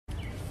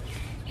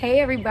Hey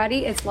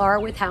everybody, it's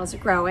Laura with How's It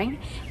Growing,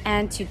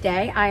 and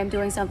today I am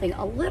doing something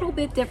a little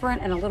bit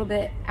different and a little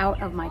bit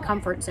out of my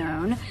comfort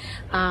zone.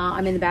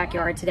 I'm in the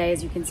backyard today,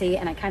 as you can see,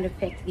 and I kind of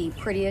picked the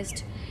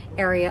prettiest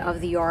area of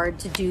the yard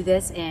to do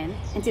this in.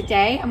 And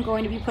today I'm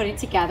going to be putting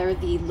together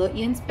the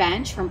Lutyens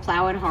bench from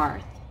Plow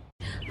Hearth.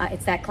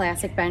 It's that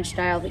classic bench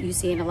style that you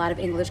see in a lot of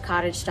English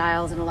cottage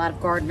styles, and a lot of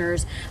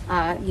gardeners,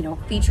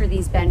 feature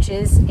these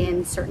benches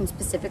in certain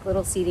specific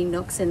little seating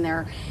nooks in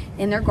their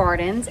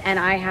gardens. And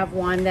I have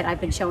one that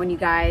I've been showing you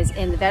guys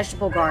in the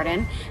vegetable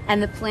garden.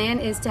 And the plan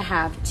is to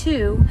have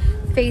two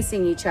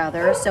facing each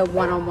other, so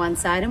one on one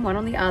side and one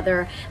on the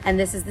other. And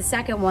this is the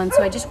second one,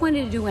 so I just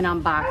wanted to do an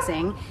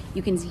unboxing.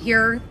 You can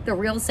hear the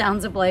real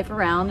sounds of life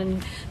around,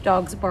 and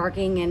dogs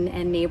barking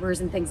and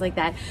neighbors and things like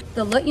that.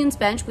 The Lutyens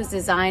bench was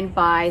designed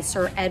by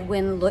Sir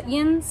Edwin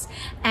Lutyens,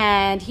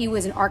 and he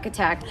was an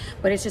architect,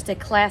 but it's just a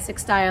classic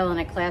style and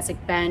a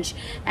classic bench,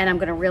 and I'm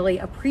gonna really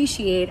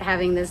appreciate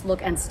having this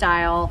look and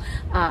style.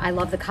 I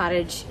love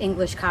the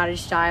English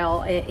cottage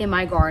style in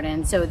my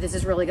garden, so this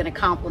is really gonna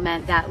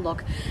complement that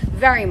look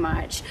very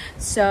much.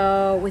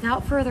 So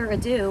without further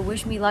ado,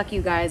 wish me luck,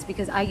 you guys,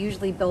 because I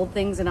usually build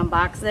things and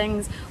unbox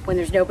things when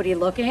there's nobody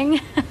looking.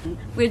 I'm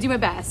gonna do my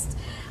best.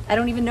 I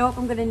don't even know if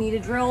I'm gonna need a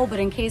drill, but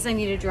in case I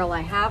need a drill,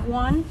 I have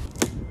one.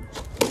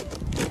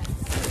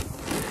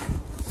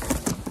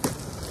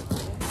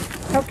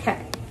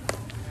 Okay.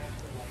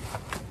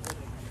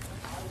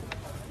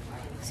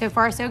 So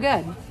far, so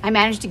good. I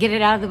managed to get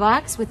it out of the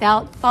box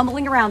without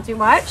fumbling around too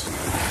much.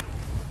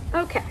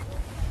 Okay.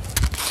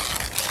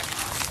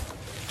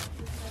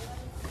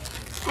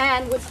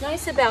 And what's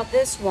nice about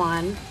this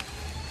one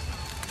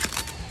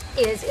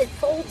is it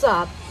folds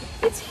up,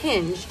 it's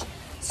hinged.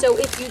 So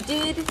if you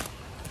did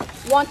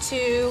want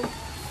to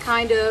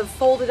kind of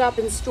fold it up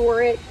and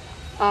store it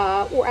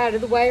or out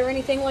of the way or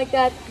anything like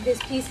that, this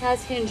piece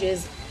has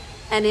hinges,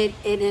 and it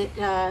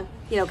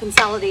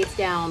consolidates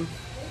down.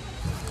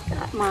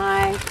 Got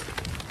my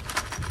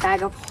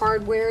bag of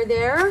hardware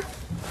there.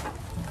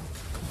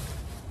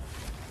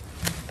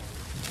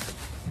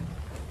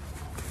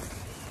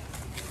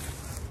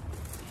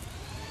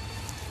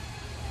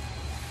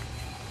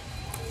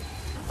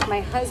 My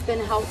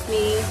husband helped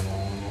me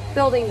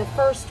building the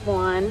first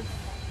one,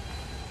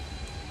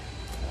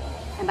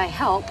 and by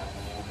help,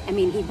 I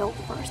mean he built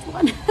the first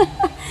one.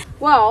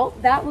 Well,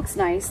 that looks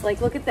nice. Like,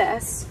 look at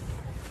this.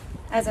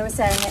 As I was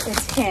saying,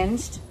 it's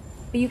hinged,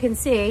 but you can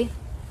see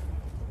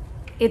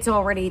it's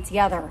already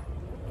together.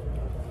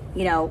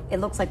 You know,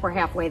 it looks like we're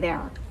halfway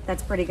there.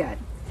 That's pretty good.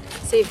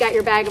 So you've got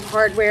your bag of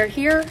hardware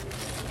here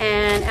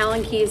and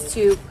Allen keys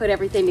to put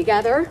everything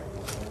together.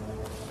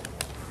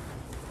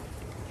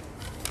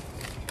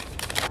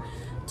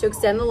 To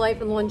extend the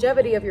life and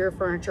longevity of your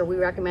furniture, we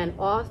recommend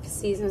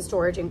off-season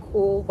storage in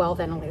cool,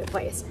 well-ventilated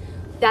place.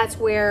 That's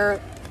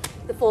where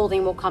the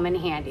folding will come in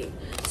handy.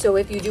 So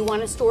if you do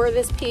want to store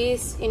this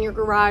piece in your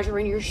garage or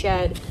in your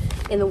shed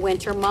in the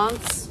winter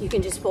months, you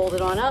can just fold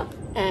it on up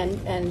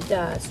and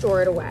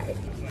store it away.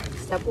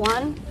 Step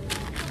one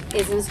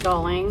is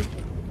installing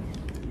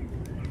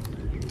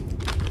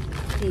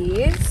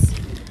these.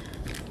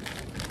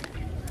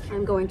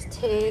 I'm going to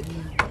take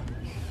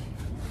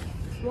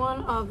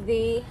one of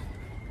the,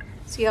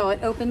 see how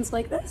it opens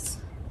like this?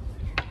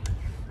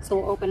 So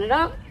we'll open it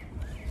up.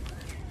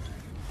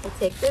 We'll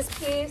take this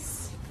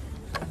piece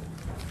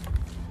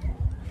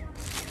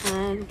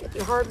and get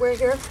your hardware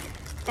here,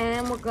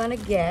 and we're gonna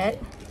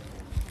get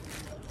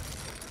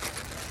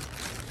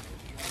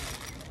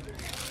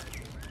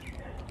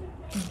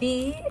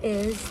B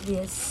is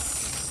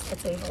this,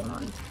 let's see, hold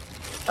on.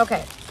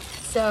 Okay,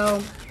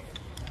 so,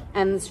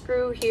 and the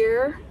screw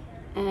here,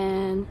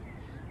 and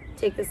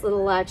take this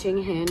little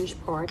latching hinge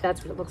part.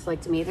 That's what it looks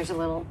like to me. There's a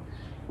little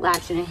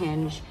latch and a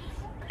hinge.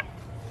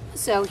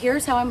 So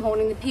here's how I'm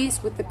holding the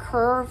piece, with the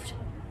curved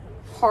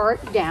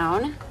part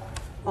down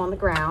on the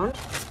ground.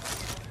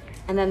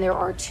 And then there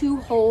are two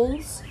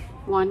holes,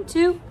 1,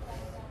 2,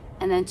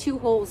 and then 2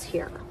 holes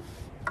here.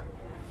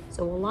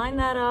 So we'll line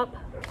that up,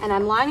 and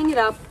I'm lining it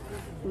up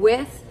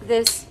with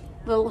this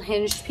little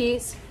hinged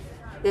piece,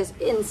 this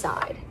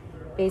inside,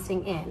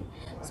 facing in.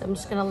 So I'm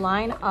just gonna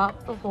line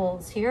up the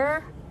holes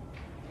here,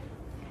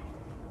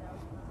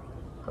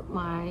 put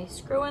my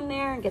screw in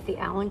there and get the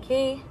Allen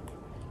key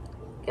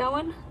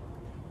going.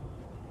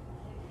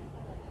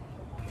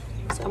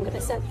 So I'm gonna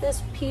set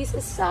this piece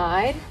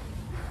aside.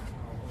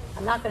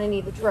 I'm not gonna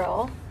need the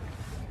drill.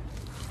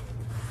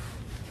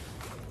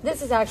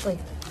 This is actually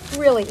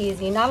really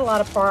easy, not a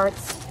lot of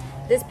parts.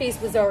 This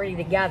piece was already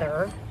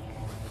together,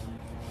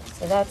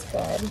 so that's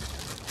good.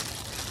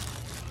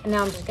 And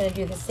now I'm just gonna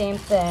do the same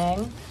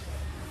thing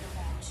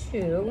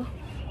to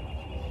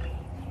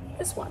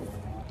this one.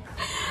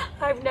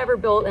 I've never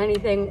built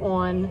anything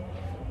on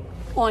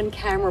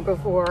camera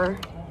before,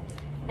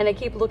 and I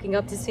keep looking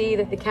up to see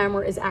that the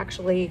camera is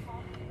actually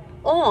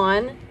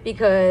on,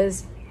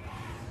 because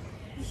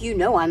you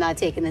know I'm not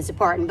taking this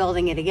apart and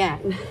building it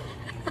again.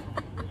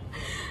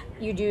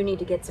 You do need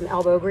to get some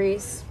elbow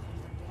grease.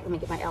 Let me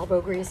get my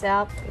elbow grease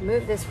out.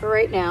 Remove this for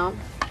right now.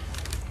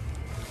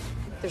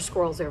 There's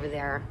squirrels over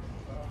there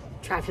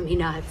driving me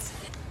nuts.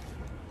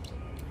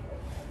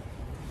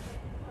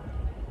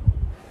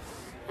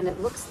 And it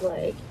looks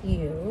like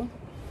you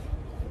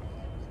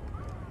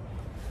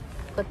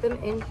put them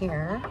in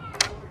here.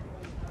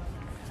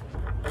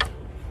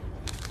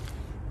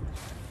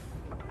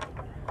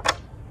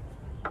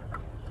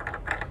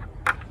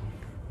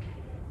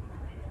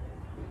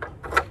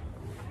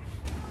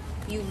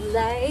 You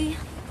lay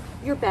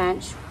your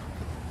bench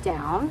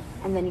down,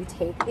 and then you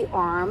take the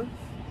arm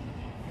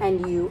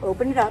and you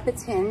open it up,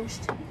 it's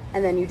hinged,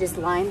 and then you just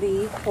line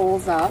the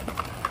holes up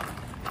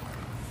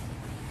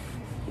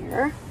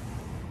here.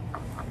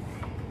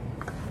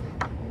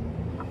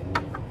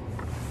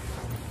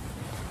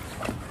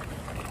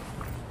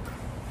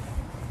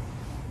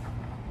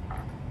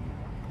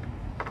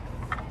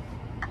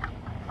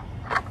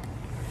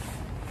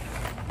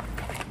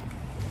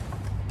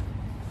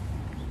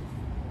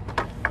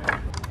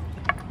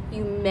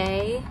 You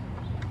may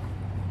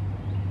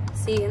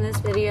see in this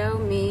video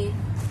me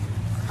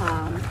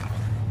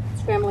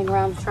scrambling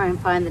around to try and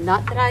find the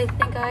nut that I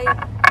think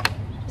I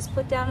just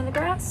put down in the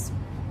grass.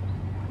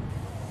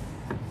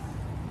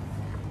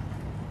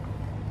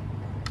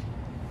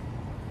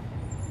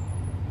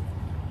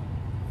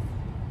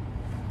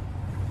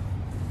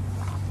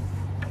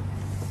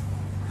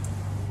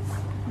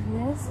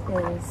 And this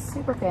is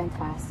super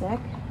fantastic.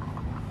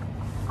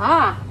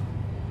 Ah!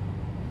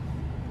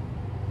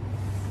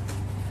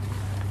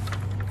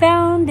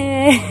 Found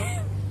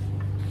it.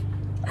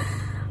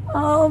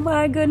 Oh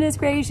my goodness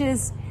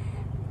gracious.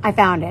 I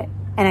found it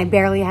and I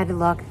barely had to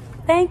look.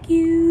 Thank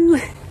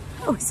you.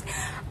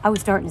 I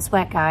was starting to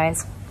sweat,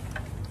 guys.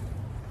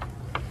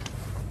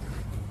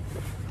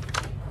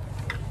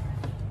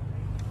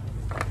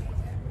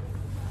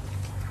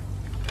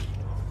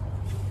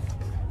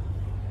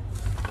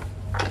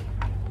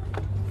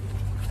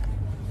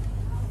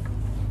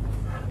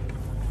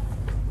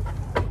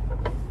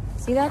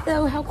 See that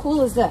though? How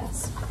cool is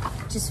this?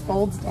 It just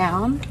folds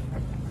down.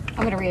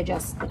 I'm gonna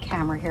readjust the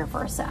camera here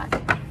for a sec.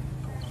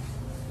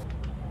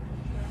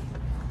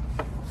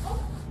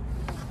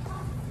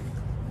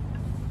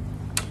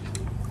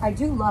 I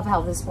do love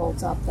how this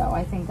folds up though.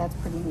 I think that's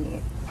pretty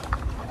neat.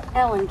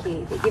 Allen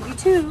key, they give you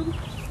two.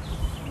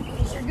 In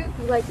case you're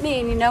goofy like me,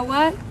 and you know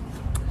what?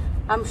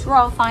 I'm sure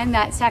I'll find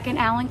that second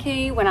Allen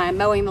key when I'm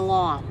mowing the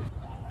lawn.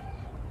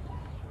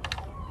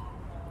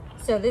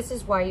 So this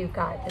is why you've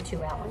got the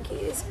two Allen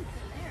keys.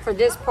 For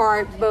this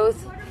part,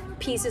 both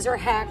pieces are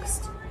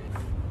hexed.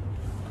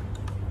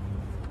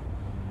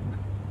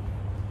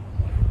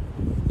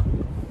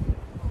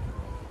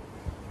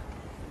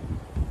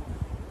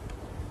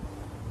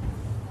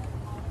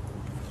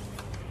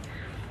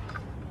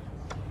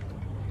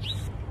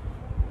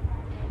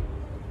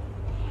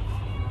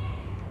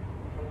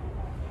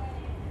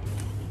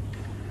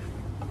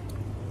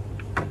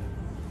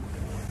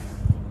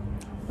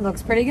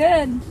 Looks pretty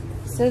good.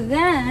 So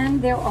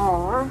then there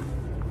are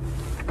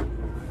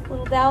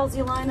little dowels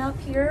you line up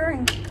here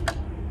and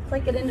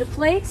click it into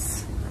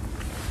place.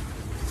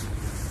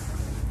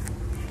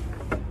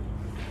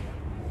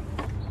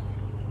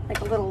 Like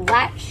a little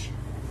latch.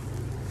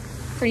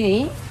 Pretty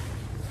neat.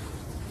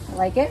 I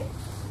like it.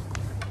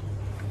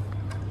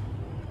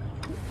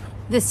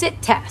 The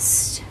sit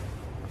test.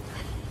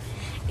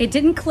 It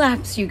didn't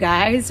collapse, you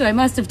guys, so I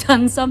must have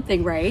done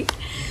something right.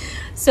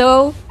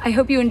 So I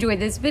hope you enjoyed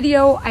this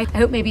video. I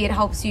hope maybe it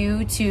helps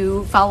you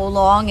to follow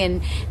along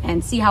and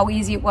see how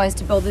easy it was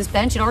to build this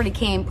bench. It already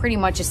came pretty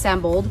much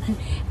assembled.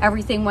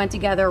 Everything went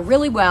together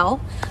really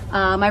well.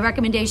 My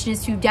recommendation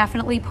is to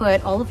definitely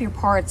put all of your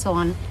parts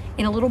in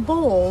a little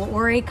bowl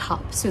or a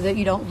cup so that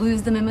you don't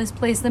lose them and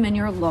misplace them in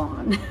your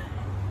lawn.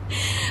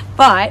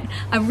 But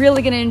I'm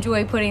really gonna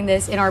enjoy putting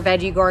this in our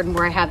veggie garden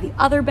where I have the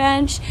other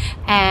bench,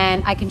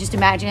 and I can just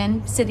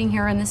imagine sitting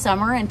here in the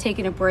summer and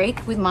taking a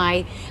break with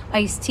my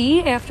iced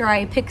tea after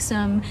I pick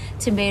some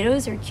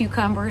tomatoes or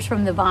cucumbers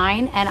from the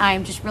vine, and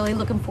I'm just really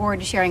looking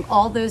forward to sharing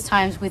all those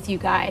times with you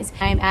guys.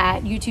 I'm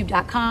at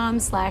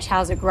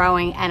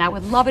youtube.com/howsitgrowing, and I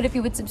would love it if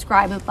you would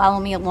subscribe and follow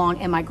me along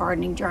in my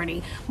gardening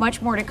journey.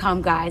 Much more to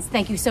come, guys.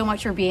 Thank you so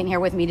much for being here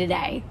with me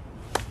today.